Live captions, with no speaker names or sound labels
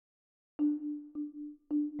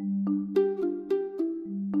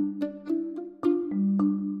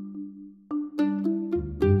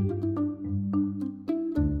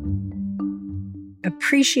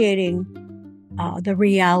appreciating the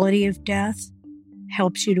reality of death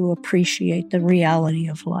helps you to appreciate the reality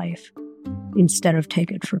of life instead of take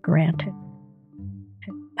it for granted.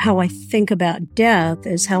 How I think about death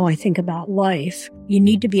is how I think about life. You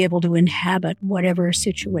need to be able to inhabit whatever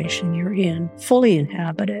situation you're in, fully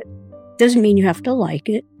inhabit it. Doesn't mean you have to like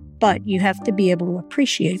it, but you have to be able to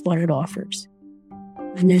appreciate what it offers.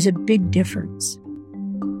 And there's a big difference.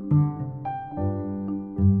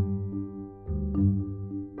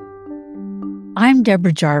 I'm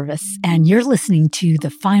Deborah Jarvis, and you're listening to The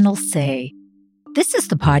Final Say. This is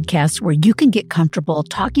the podcast where you can get comfortable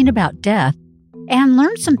talking about death and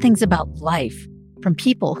learn some things about life from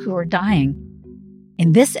people who are dying.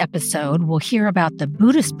 In this episode, we'll hear about the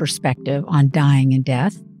Buddhist perspective on dying and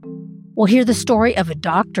death. We'll hear the story of a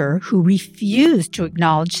doctor who refused to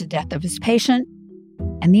acknowledge the death of his patient,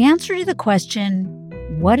 and the answer to the question,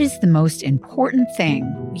 what is the most important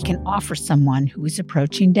thing we can offer someone who is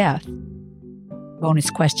approaching death?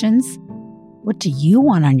 Bonus questions: what do you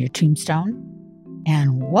want on your tombstone?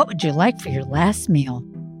 And what would you like for your last meal?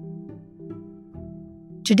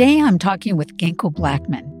 Today I'm talking with Genko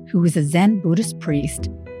Blackman, who is a Zen Buddhist priest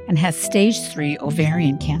and has stage 3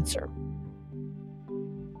 ovarian cancer.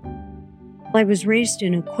 I was raised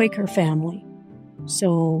in a Quaker family,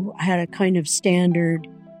 so I had a kind of standard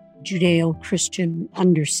Judeo-Christian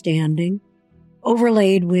understanding,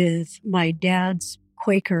 overlaid with my dad's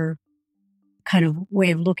Quaker kind of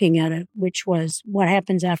way of looking at it, which was what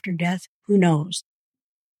happens after death, who knows?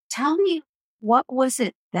 Tell me, what was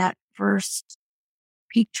it that first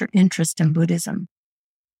piqued your interest in Buddhism?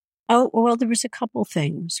 Oh, well, there was a couple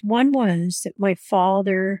things. One was that my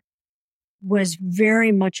father was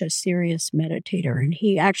very much a serious meditator, and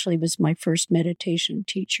he actually was my first meditation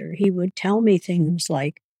teacher. He would tell me things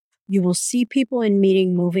like, you will see people in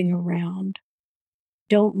meeting moving around.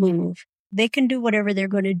 Don't move. They can do whatever they're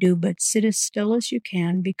going to do, but sit as still as you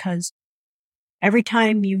can, because every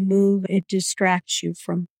time you move, it distracts you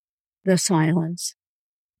from the silence.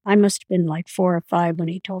 I must have been like 4 or 5 when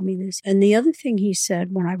he told me this. And the other thing he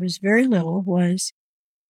said when I was very little was,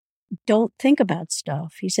 don't think about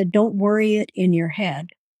stuff. He said, don't worry it in your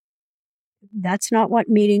head. That's not what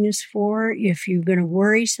meeting is for. If you're going to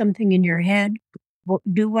worry something in your head,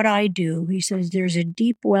 do what I do. He says, there's a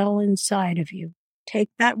deep well inside of you. Take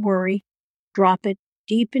that worry, drop it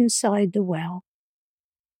deep inside the well,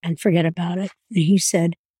 and forget about it. And he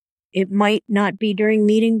said, it might not be during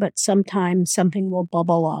meeting, but sometimes something will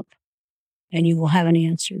bubble up and you will have an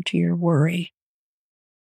answer to your worry.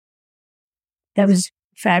 That was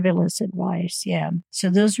fabulous advice. Yeah. So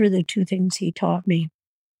those were the 2 things he taught me.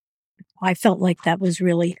 I felt like that was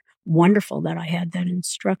really wonderful that I had that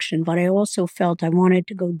instruction, but I also felt I wanted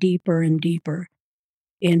to go deeper and deeper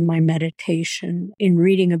in my meditation. In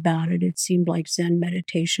reading about it, it seemed like Zen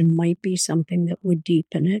meditation might be something that would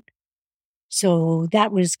deepen it. So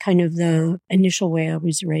that was kind of the initial way I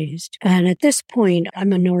was raised. And at this point,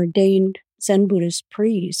 I'm an ordained Zen Buddhist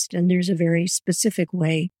priest, and there's a very specific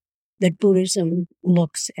way that Buddhism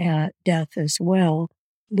looks at death as well,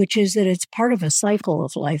 which is that it's part of a cycle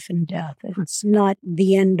of life and death. It's not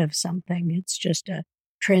the end of something. It's just a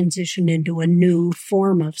transition into a new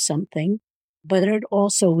form of something. But it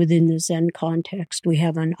also, within the Zen context, we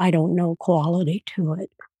have an I don't know quality to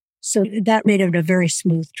it. So that made it a very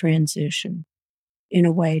smooth transition in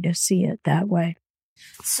a way to see it that way.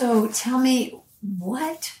 So tell me,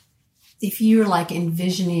 what, if you're like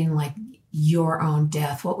envisioning like your own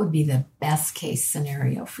death, what would be the best case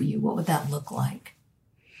scenario for you? What would that look like?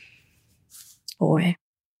 Boy,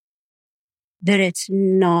 that it's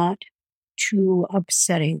not too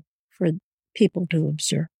upsetting for people to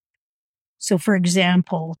observe. So, for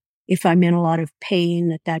example, if I'm in a lot of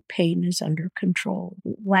pain, that pain is under control.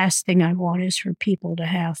 Last thing I want is for people to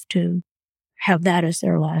have that as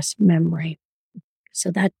their last memory. So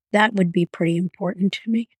that would be pretty important to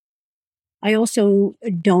me. I also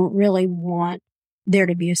don't really want there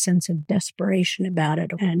to be a sense of desperation about it.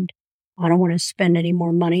 And I don't want to spend any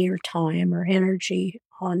more money or time or energy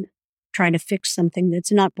on trying to fix something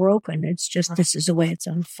that's not broken. It's just, this is the way it's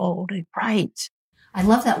unfolding. Right. I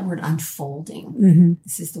love that word, unfolding. Mm-hmm.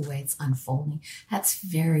 This is the way it's unfolding. That's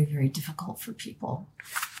very, very difficult for people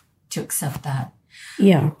to accept that.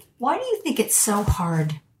 Yeah. Why do you think it's so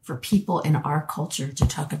hard for people in our culture to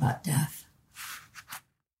talk about death?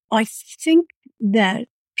 I think that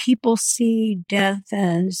people see death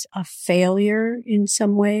as a failure in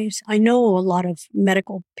some ways. I know a lot of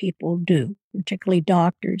medical people do, particularly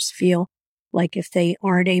doctors, feel like if they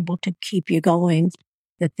aren't able to keep you going,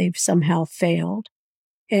 that they've somehow failed.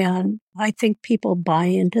 And I think people buy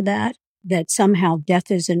into that. that somehow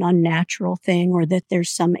death is an unnatural thing or that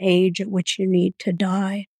there's some age at which you need to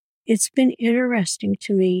die. It's been interesting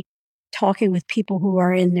to me talking with people who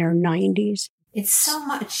are in their 90s.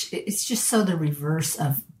 It's just so the reverse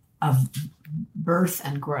of birth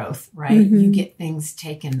and growth, right? Mm-hmm. You get things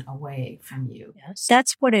taken away from you. Yes.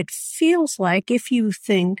 That's what it feels like if you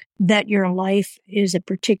think that your life is a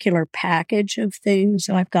particular package of things.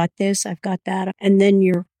 So I've got this, I've got that. And then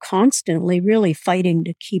you're constantly really fighting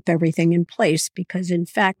to keep everything in place because in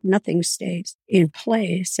fact, nothing stays in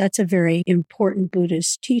place. That's a very important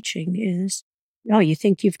Buddhist teaching is, oh, you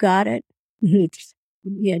think you've got it?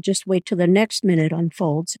 Yeah, just wait till the next minute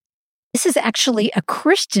unfolds. This is actually a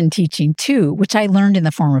Christian teaching too, which I learned in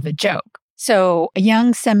the form of a joke. So a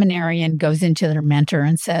young seminarian goes into their mentor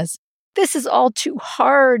and says, "This is all too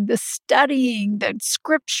hard. The studying, the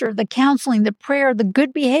scripture, the counseling, the prayer, the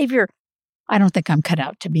good behavior. I don't think I'm cut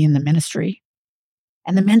out to be in the ministry."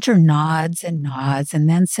 And the mentor nods and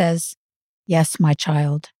then says, "Yes, my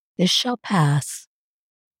child, this shall pass."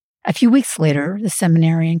 A few weeks later, the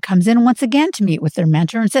seminarian comes in once again to meet with their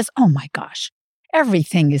mentor and says, "Oh my gosh,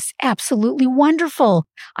 everything is absolutely wonderful.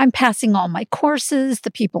 I'm passing all my courses.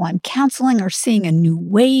 The people I'm counseling are seeing a new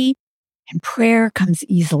way, and prayer comes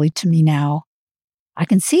easily to me now. I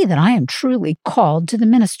can see that I am truly called to the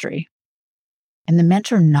ministry." And the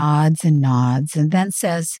mentor nods and then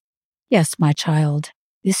says, "Yes, my child,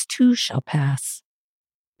 this too shall pass."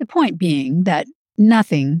 The point being that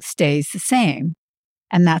nothing stays the same.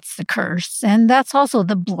 And that's the curse. And that's also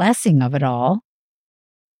the blessing of it all.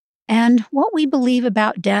 And what we believe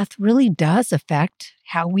about death really does affect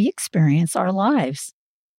how we experience our lives.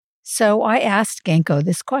 So I asked Genko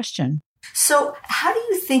this question. So how do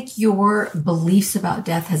you think your beliefs about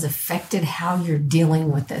death has affected how you're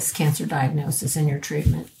dealing with this cancer diagnosis and your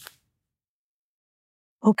treatment?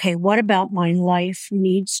 Okay, what about my life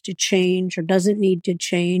needs to change or doesn't need to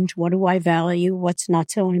change? What do I value? What's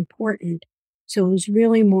not so important? So it was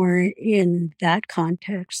really more in that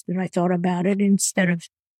context that I thought about it instead of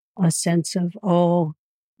a sense of, oh,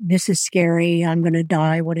 this is scary. I'm going to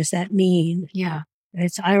die. What does that mean? Yeah.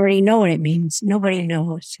 I already know what it means. Nobody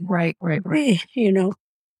knows. Right. You know,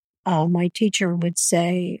 my teacher would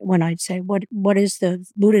say, when I'd say, what is the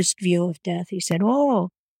Buddhist view of death? He said,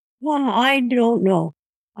 oh, well, I don't know.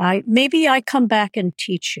 Maybe I come back and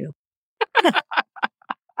teach you.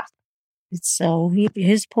 So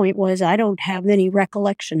his point was, I don't have any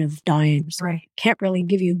recollection of dying, so I can't really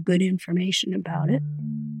give you good information about it.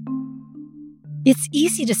 It's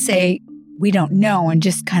easy to say we don't know and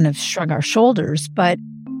just kind of shrug our shoulders, but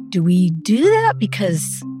do we do that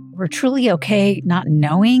because we're truly okay not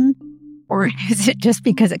knowing? Or is it just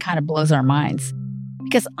because it kind of blows our minds?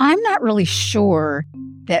 Because I'm not really sure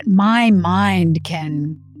that my mind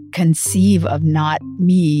can conceive of not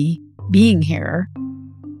me being here.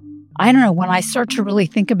 I don't know, when I start to really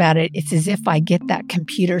think about it, it's as if I get that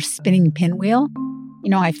computer spinning pinwheel. You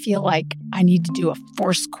know, I feel like I need to do a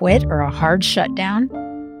forced quit or a hard shutdown.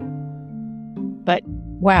 But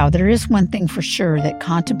wow, there is one thing for sure that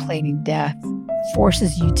contemplating death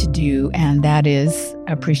forces you to do, and that is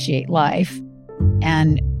appreciate life.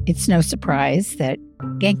 And it's no surprise that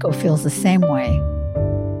Genko feels the same way.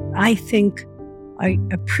 I think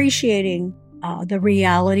appreciating the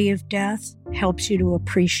reality of death helps you to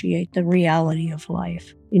appreciate the reality of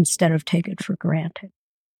life instead of take it for granted.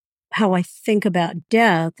 How I think about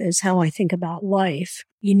death is how I think about life.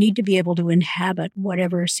 You need to be able to inhabit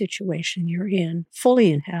whatever situation you're in,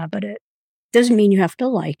 fully inhabit it. Doesn't mean you have to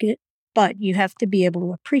like it, but you have to be able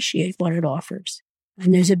to appreciate what it offers.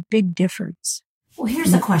 And there's a big difference. Well,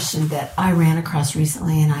 here's a question that I ran across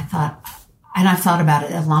recently, and I've thought about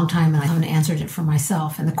it a long time, and I haven't answered it for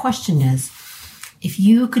myself. And the question is, if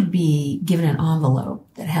you could be given an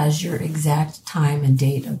envelope that has your exact time and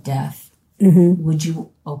date of death, would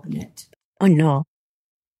you open it? Oh, no.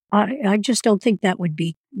 I just don't think that would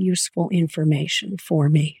be useful information for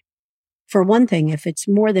me. For one thing, if it's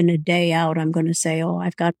more than a day out, I'm going to say, oh,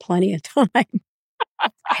 I've got plenty of time.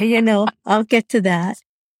 I'll get to that.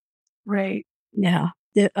 Right. Yeah.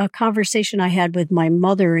 A conversation I had with my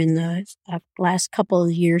mother in the last couple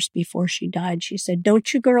of years before she died, she said,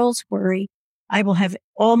 don't you girls worry. I will have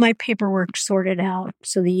all my paperwork sorted out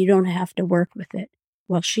so that you don't have to work with it.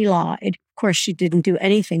 Well, she lied. Of course, she didn't do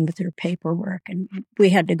anything with her paperwork. And we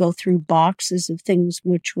had to go through boxes of things,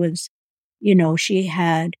 which was, she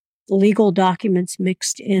had legal documents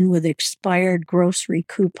mixed in with expired grocery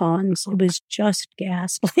coupons. It was just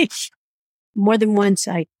ghastly. More than once,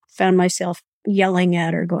 I found myself yelling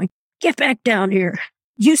at her, going, get back down here.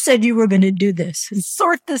 You said you were going to do this.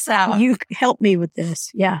 Sort this out. You help me with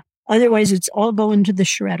this. Yeah. Otherwise, it's all going to the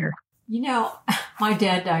shredder. My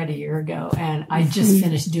dad died a year ago, and I just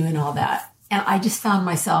finished doing all that. And I just found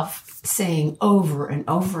myself saying over and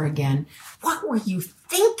over again, what were you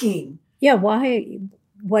thinking? Yeah, why?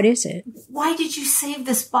 What is it? Why did you save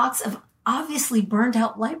this box of obviously burned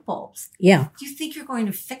out light bulbs? Yeah. Do you think you're going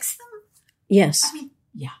to fix them? Yes. I mean,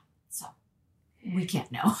 yeah. So we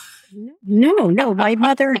can't know. No. My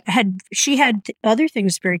mother had other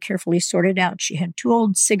things very carefully sorted out. She had 2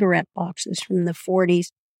 old cigarette boxes from the 40s.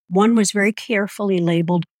 One was very carefully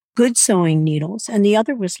labeled good sewing needles, and the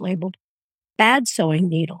other was labeled bad sewing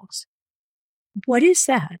needles. What is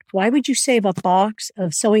that? Why would you save a box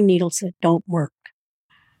of sewing needles that don't work?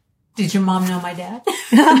 Did your mom know my dad?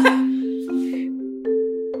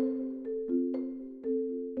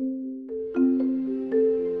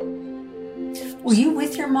 Were you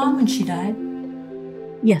with your mom when she died?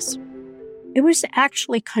 Yes. It was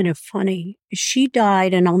actually kind of funny. She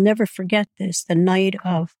died, and I'll never forget this, the night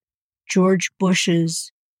of George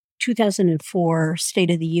Bush's 2004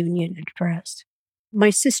 State of the Union address. My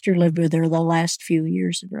sister lived with her the last few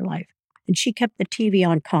years of her life, and she kept the TV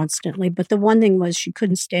on constantly. But the one thing was she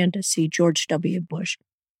couldn't stand to see George W. Bush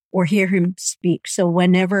or hear him speak. So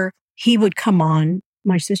whenever he would come on,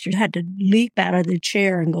 my sister had to leap out of the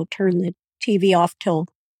chair and go turn the TV off till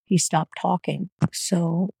he stopped talking.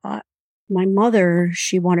 So my mother,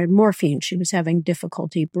 she wanted morphine. She was having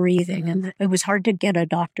difficulty breathing, and it was hard to get a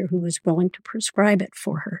doctor who was willing to prescribe it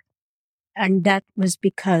for her. And that was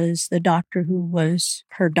because the doctor who was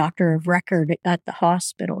her doctor of record at the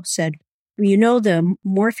hospital said, the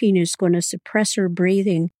morphine is going to suppress her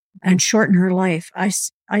breathing and shorten her life. I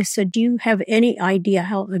said, do you have any idea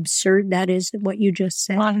how absurd that is, what you just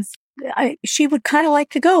said? She would kind of like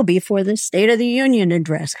to go before the State of the Union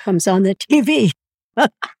address comes on the TV,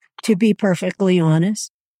 to be perfectly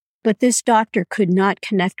honest. But this doctor could not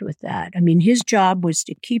connect with that. I mean, his job was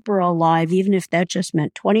to keep her alive, even if that just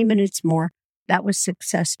meant 20 minutes more. That was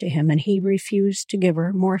success to him, and he refused to give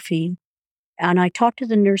her morphine. And I talked to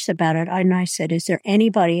the nurse about it, and I said, is there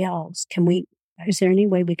anybody else? Is there any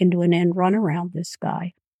way we can do an end run around this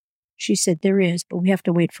guy? She said, there is, but we have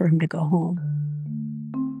to wait for him to go home.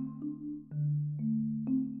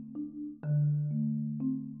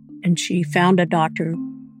 And she found a doctor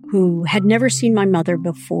who had never seen my mother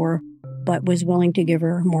before, but was willing to give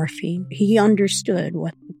her morphine. He understood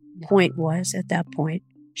what the point was at that point.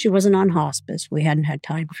 She wasn't on hospice. We hadn't had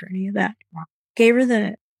time for any of that. Gave her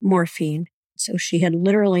the morphine. So she had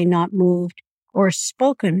literally not moved or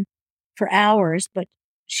spoken for hours, but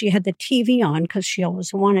she had the TV on because she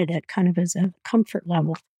always wanted it kind of as a comfort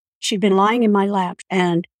level. She'd been lying in my lap,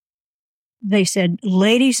 and they said,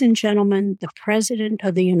 ladies and gentlemen, the President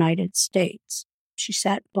of the United States. She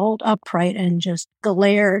sat bolt upright and just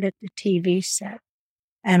glared at the TV set.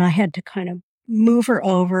 And I had to kind of move her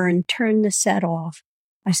over and turn the set off.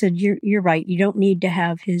 I said, you're right. You don't need to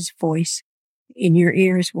have his voice in your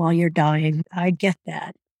ears while you're dying. I get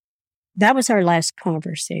that. That was our last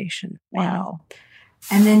conversation. Wow.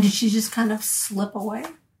 And then did she just kind of slip away?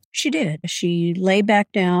 She did. She lay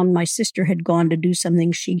back down. My sister had gone to do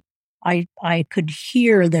something. I could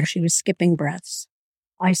hear that she was skipping breaths.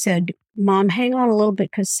 I said, Mom, hang on a little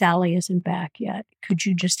bit because Sally isn't back yet. Could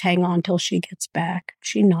you just hang on till she gets back?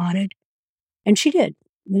 She nodded. And she did.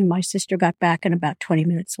 Then my sister got back, and about 20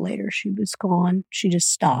 minutes later, she was gone. She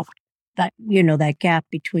just stopped. That gap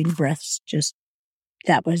between breaths,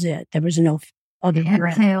 that was it. There was no other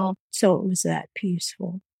breath. So it was that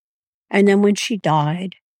peaceful. And then when she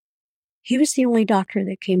died, he was the only doctor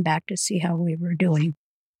that came back to see how we were doing.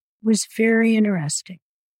 It was very interesting.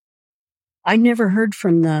 I never heard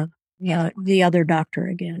from the other doctor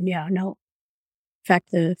again. Yeah, no. In fact,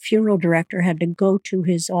 the funeral director had to go to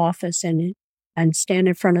his office and stand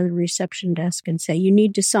in front of the reception desk and say, you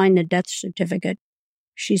need to sign the death certificate.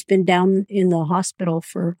 She's been down in the hospital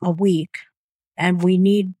for a week, and we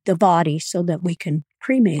need the body so that we can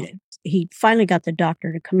cremate it. He finally got the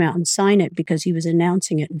doctor to come out and sign it because he was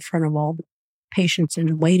announcing it in front of all the patients in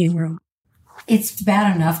the waiting room. It's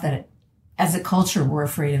bad enough that as a culture, we're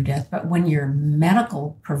afraid of death, but when your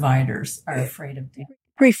medical providers are afraid of death.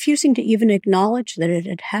 Refusing to even acknowledge that it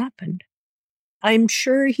had happened. I'm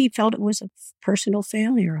sure he felt it was a personal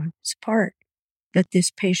failure on his part that this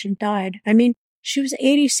patient died. I mean, she was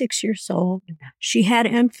 86 years old. She had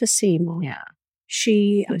emphysema. Yeah.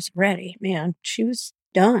 She was ready, man. She was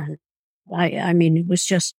done. I mean, it was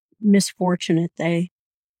just misfortunate they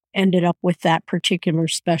ended up with that particular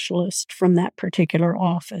specialist from that particular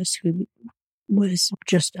office who was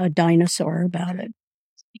just a dinosaur about it.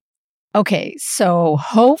 Okay, so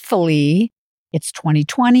hopefully It's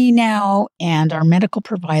 2020 now, and our medical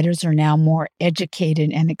providers are now more educated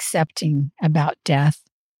and accepting about death.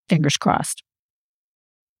 Fingers crossed.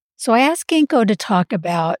 So I asked Genko to talk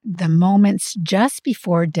about the moments just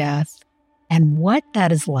before death and what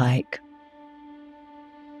that is like.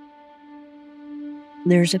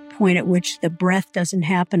 There's a point at which the breath doesn't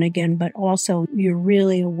happen again, but also you're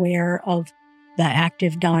really aware of the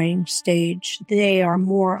active dying stage. They are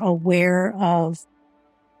more aware of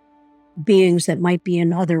beings that might be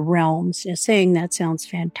in other realms. Saying that sounds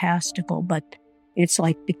fantastical, but it's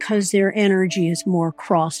like because their energy is more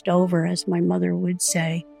crossed over, as my mother would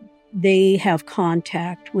say, they have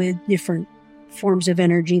contact with different forms of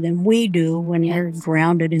energy than we do when you're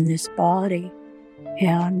grounded in this body.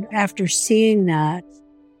 And after seeing that,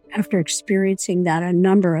 after experiencing that a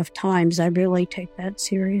number of times, I really take that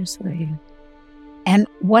seriously. And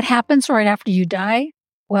what happens right after you die?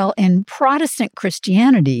 Well, in Protestant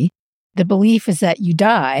Christianity, the belief is that you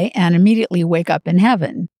die and immediately wake up in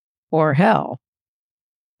heaven or hell.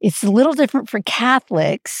 It's a little different for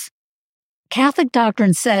Catholics. Catholic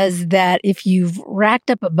doctrine says that if you've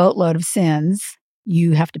racked up a boatload of sins,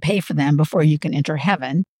 you have to pay for them before you can enter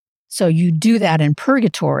heaven. So you do that in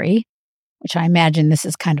purgatory, which I imagine this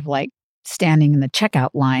is kind of like standing in the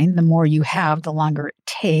checkout line. The more you have, the longer it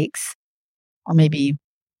takes. Or maybe,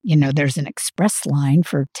 there's an express line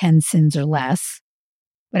for 10 sins or less.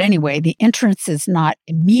 But anyway, the entrance is not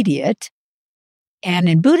immediate. And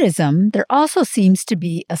in Buddhism, there also seems to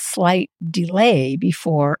be a slight delay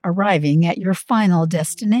before arriving at your final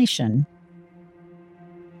destination.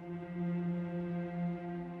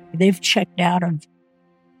 They've checked out of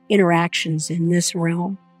interactions in this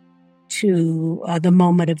realm to the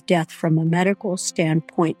moment of death from a medical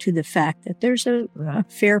standpoint, to the fact that there's a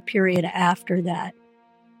fair period after that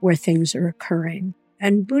where things are occurring.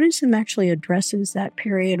 And Buddhism actually addresses that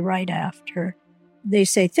period right after. They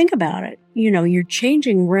say, think about it. You're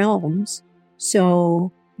changing realms,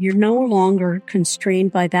 so you're no longer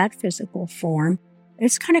constrained by that physical form.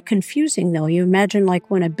 It's kind of confusing, though. You imagine like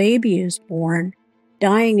when a baby is born,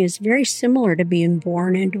 dying is very similar to being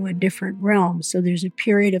born into a different realm. So there's a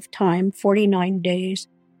period of time, 49 days,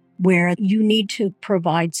 where you need to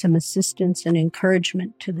provide some assistance and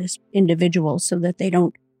encouragement to this individual so that they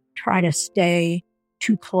don't try to stay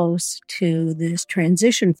too close to this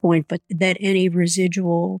transition point, but that any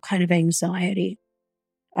residual kind of anxiety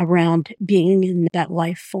around being in that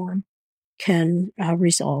life form can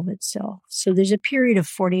resolve itself. So there's a period of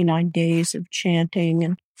 49 days of chanting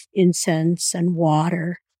and incense and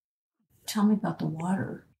water. Tell me about the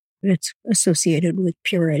water. It's associated with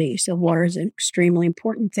purity. So water is an extremely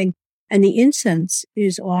important thing. And the incense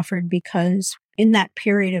is offered because in that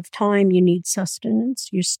period of time, you need sustenance.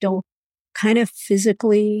 You're still kind of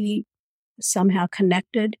physically somehow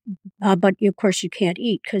connected, but of course you can't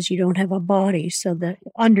eat because you don't have a body. So the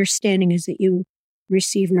understanding is that you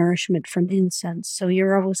receive nourishment from incense. So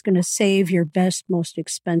you're always going to save your best, most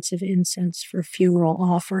expensive incense for funeral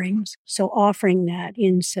offerings. So offering that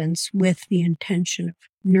incense with the intention of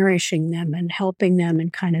nourishing them and helping them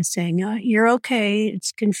and kind of saying, you're okay,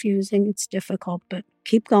 it's confusing, it's difficult, but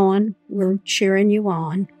keep going, we're cheering you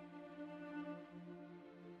on.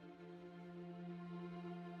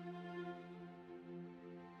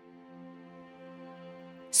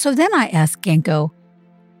 So then I asked Genko,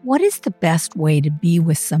 what is the best way to be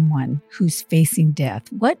with someone who's facing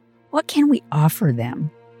death? What can we offer them?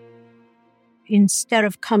 Instead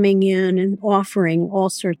of coming in and offering all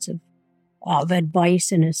sorts of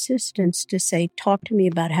advice and assistance, to say, talk to me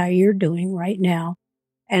about how you're doing right now,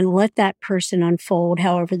 and let that person unfold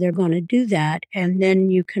however they're going to do that, and then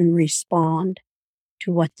you can respond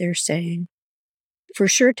to what they're saying. For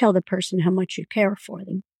sure, tell the person how much you care for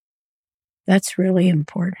them. That's really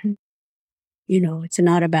important. It's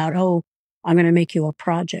not about, I'm going to make you a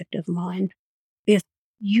project of mine. If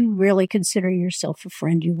you really consider yourself a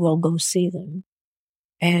friend, you will go see them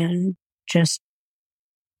and just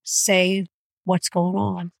say what's going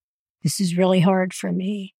on. This is really hard for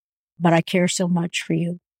me, but I care so much for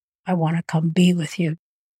you. I want to come be with you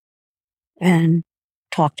and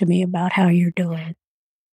talk to me about how you're doing.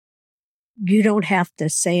 You don't have to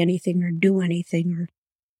say anything or do anything or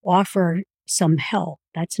offer some help.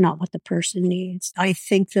 That's not what the person needs. I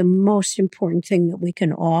think the most important thing that we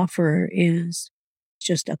can offer is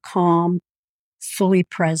just a calm, fully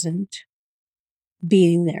present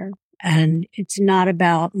being there. And it's not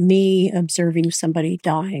about me observing somebody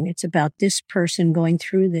dying. It's about this person going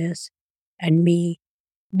through this and me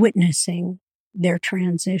witnessing their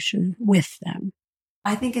transition with them.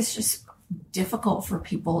 I think it's just difficult for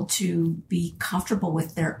people to be comfortable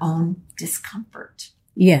with their own discomfort.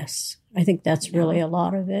 Yes. I think that's really a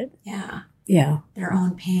lot of it. Yeah. Yeah. Their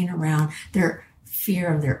own pain around their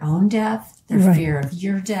fear of their own death, their Right. fear of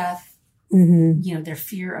your death, Mm-hmm. their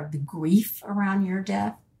fear of the grief around your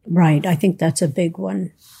death. Right. I think that's a big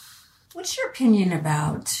one. What's your opinion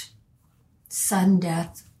about sudden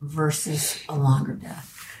death versus a longer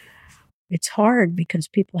death? It's hard because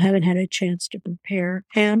people haven't had a chance to prepare,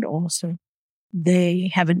 and also they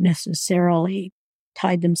haven't necessarily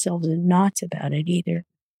tied themselves in knots about it either.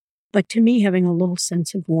 But to me, having a little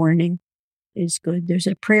sense of warning is good. There's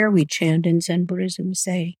a prayer we chant in Zen Buddhism,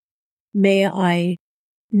 say, may I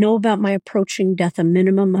know about my approaching death a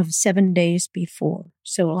minimum of 7 days before.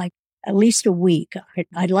 So like at least a week.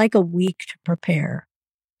 I'd like a week to prepare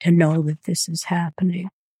to know that this is happening.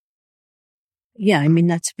 Yeah, I mean,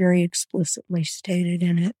 that's very explicitly stated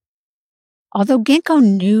in it. Although Genko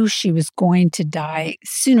knew she was going to die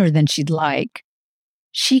sooner than she'd like,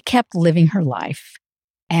 she kept living her life.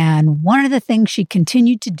 And one of the things she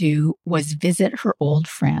continued to do was visit her old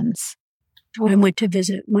friends. I went to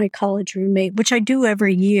visit my college roommate, which I do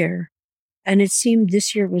every year. And it seemed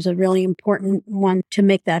this year was a really important one to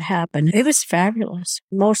make that happen. It was fabulous.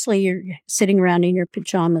 Mostly you're sitting around in your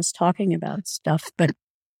pajamas talking about stuff, but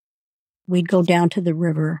we'd go down to the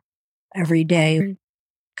river every day,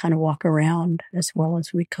 kind of walk around as well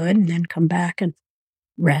as we could, and then come back and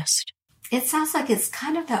rest. It sounds like it's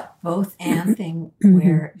kind of that both and thing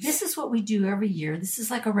where this is what we do every year. This is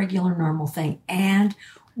like a regular, normal thing. And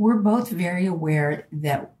we're both very aware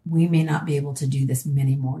that we may not be able to do this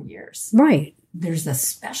many more years. Right. There's a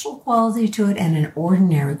special quality to it and an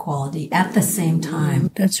ordinary quality at the same time.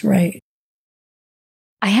 That's right.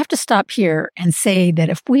 I have to stop here and say that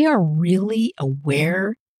if we are really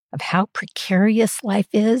aware of how precarious life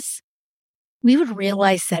is, we would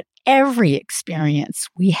realize that every experience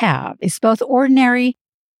we have is both ordinary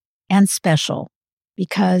and special,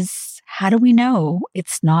 because how do we know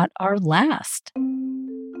it's not our last?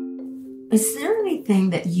 Is there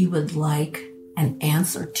anything that you would like an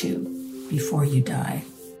answer to before you die?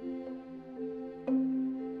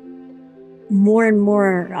 More and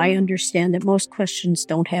more, I understand that most questions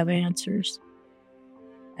don't have answers.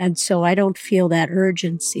 And so I don't feel that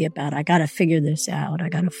urgency about, I got to figure this out. I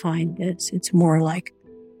got to find this. It's more like,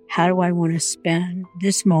 how do I want to spend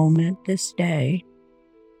this moment, this day,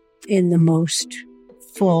 in the most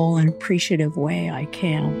full and appreciative way I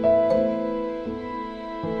can?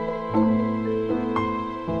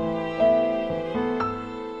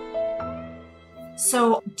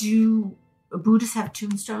 So, do Buddhists have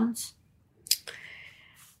tombstones?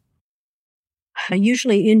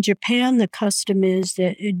 Usually in Japan, the custom is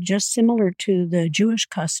that just similar to the Jewish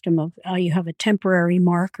custom of you have a temporary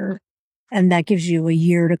marker, and that gives you a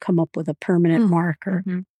year to come up with a permanent marker.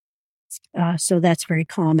 So that's very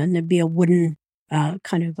common. There'd be a wooden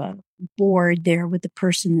kind of a board there with the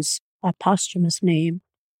person's posthumous name.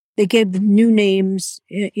 They give new names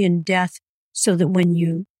in death so that when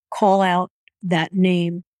you call out that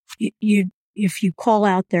name, if you call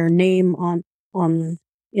out their name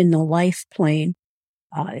in the life plane,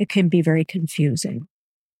 it can be very confusing,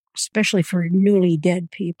 especially for newly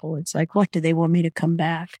dead people. It's like, what, do they want me to come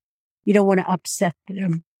back? You don't want to upset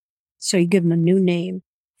them. So you give them a new name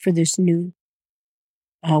for this new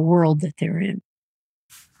world that they're in.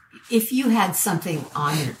 If you had something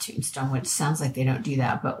on your tombstone, which sounds like they don't do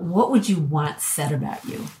that, but what would you want said about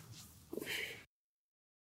you?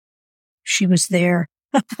 She was there.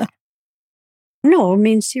 No, I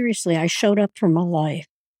mean, seriously, I showed up for my life.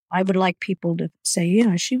 I would like people to say,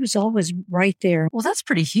 yeah, she was always right there. Well, that's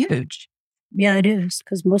pretty huge. Yeah, it is,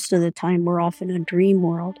 because most of the time we're off in a dream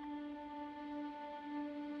world.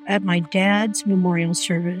 At my dad's memorial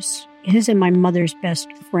service, his and my mother's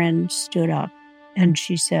best friend stood up, and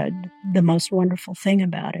she said the most wonderful thing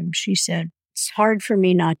about him. She said, it's hard for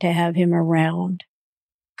me not to have him around,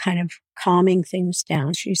 kind of calming things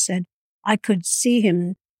down. She said, I could see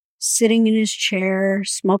him sitting in his chair,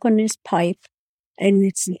 smoking his pipe, and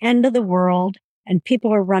it's the end of the world, and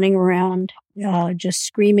people are running around just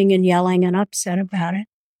screaming and yelling and upset about it.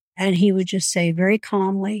 And he would just say very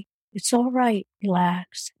calmly, it's all right,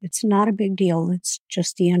 relax. It's not a big deal. It's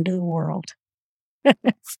just the end of the world.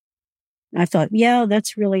 I thought, yeah,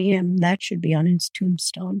 that's really him. That should be on his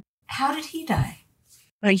tombstone. How did he die?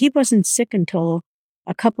 He wasn't sick until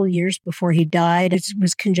a couple of years before he died. It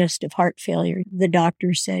was congestive heart failure. The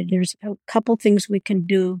doctor said there's a couple things we can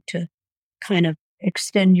do to kind of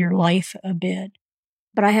extend your life a bit.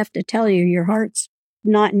 But I have to tell you, your heart's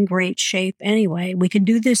not in great shape anyway. We can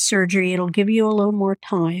do this surgery. It'll give you a little more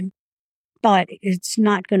time, but it's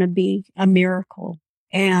not going to be a miracle.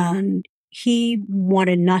 And he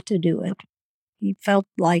wanted not to do it. He felt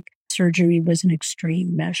like surgery was an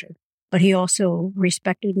extreme measure. But he also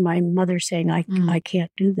respected my mother saying, I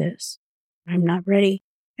can't do this. I'm not ready.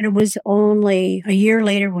 And it was only a year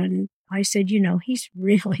later when I said, he's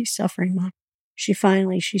really suffering, Mom. She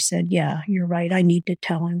said, yeah, you're right. I need to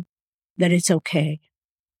tell him that it's okay.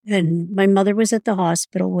 And my mother was at the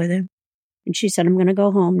hospital with him. And she said, I'm going to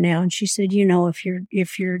go home now. And she said,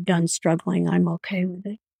 if you're done struggling, I'm okay with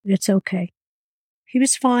it. It's okay. He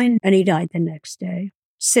was fine. And he died the next day,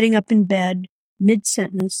 sitting up in bed,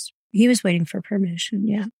 mid-sentence. He was waiting for permission.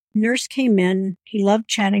 Yeah. Nurse came in. He loved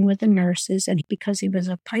chatting with the nurses. And because he was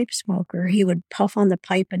a pipe smoker, he would puff on the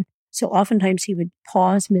pipe. And so oftentimes he would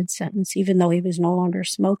pause mid-sentence, even though he was no longer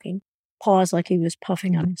smoking, pause like he was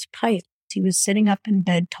puffing on his pipe. He was sitting up in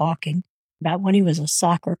bed talking about when he was a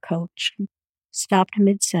soccer coach. Stopped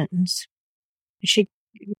mid-sentence. She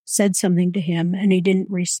said something to him and he didn't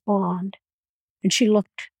respond. And she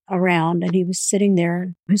looked around and he was sitting there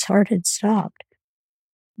and his heart had stopped.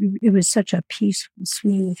 It was such a peaceful,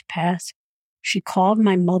 smooth pass. She called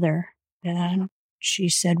my mother and she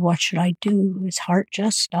said, what should I do? His heart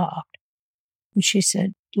just stopped. And she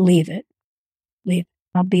said, leave it. Leave it.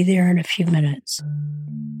 I'll be there in a few minutes.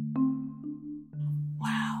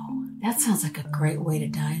 Wow. That sounds like a great way to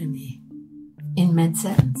die to me. In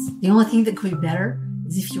mid-sentence. The only thing that could be better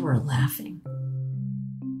is if you were laughing.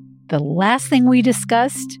 The last thing we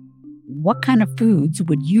discussed, what kind of foods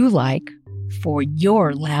would you like for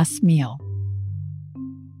your last meal?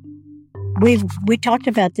 We talked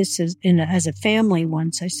about this as a family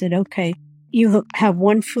once. I said, okay, you have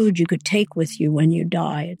one food you could take with you when you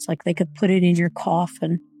die. It's like they could put it in your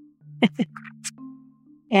coffin.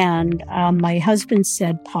 And my husband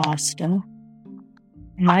said pasta.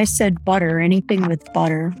 And I said butter, anything with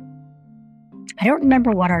butter. I don't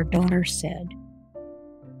remember what our daughter said.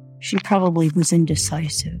 She probably was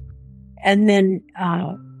indecisive. And then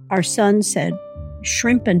our son said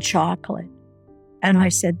shrimp and chocolate. And I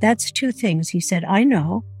said, that's two things. He said, I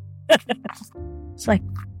know. It's like,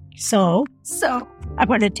 so I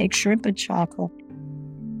want to take shrimp and chocolate.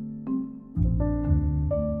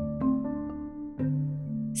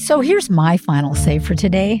 So here's my final say for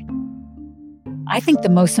today. I think the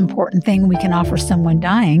most important thing we can offer someone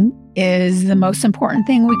dying is the most important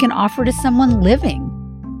thing we can offer to someone living.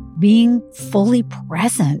 Being fully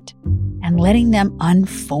present and letting them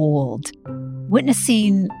unfold.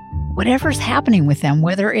 Witnessing whatever's happening with them,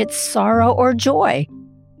 whether it's sorrow or joy.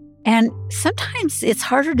 And sometimes it's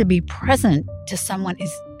harder to be present to someone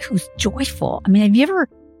who's joyful. I mean, have you ever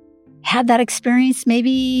had that experience?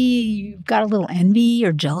 Maybe you've got a little envy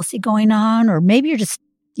or jealousy going on, or maybe you're just,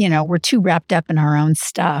 we're too wrapped up in our own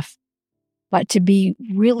stuff. But to be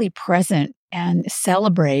really present and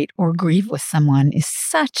celebrate or grieve with someone is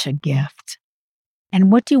such a gift.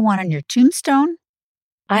 And what do you want on your tombstone?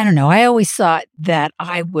 I don't know. I always thought that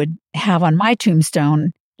I would have on my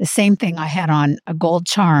tombstone the same thing I had on a gold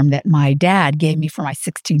charm that my dad gave me for my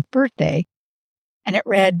 16th birthday. And it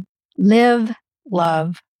read, live,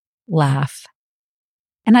 love, laugh.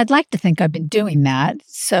 And I'd like to think I've been doing that.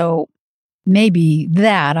 So maybe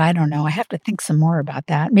that, I don't know. I have to think some more about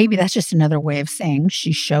that. Maybe that's just another way of saying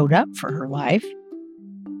she showed up for her life.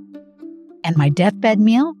 And my deathbed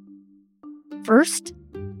meal? First,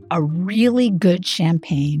 a really good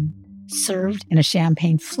champagne served in a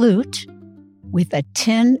champagne flute with a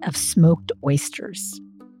tin of smoked oysters,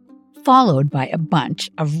 followed by a bunch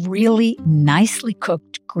of really nicely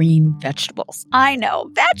cooked green vegetables. I know,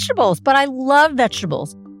 vegetables, but I love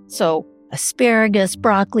vegetables. So asparagus,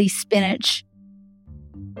 broccoli, spinach.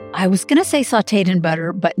 I was going to say sautéed in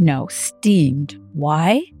butter, but no, steamed.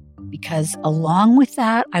 Why? Because along with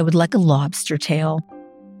that, I would like a lobster tail.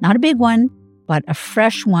 Not a big one, but a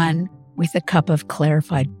fresh one with a cup of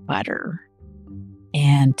clarified butter.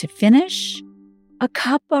 And to finish, a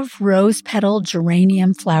cup of rose petal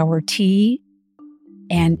geranium flower tea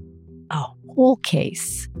and a whole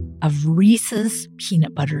case of Reese's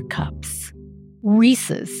peanut butter cups.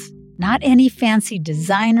 Reese's, not any fancy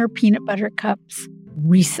designer peanut butter cups,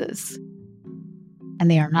 Reese's. And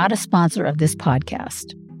they are not a sponsor of this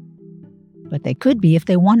podcast, but they could be if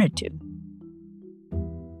they wanted to.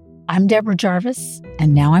 I'm Deborah Jarvis,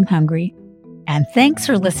 and now I'm hungry. And thanks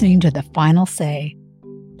for listening to The Final Say.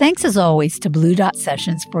 Thanks as always to Blue Dot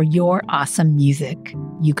Sessions for your awesome music.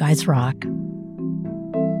 You guys rock.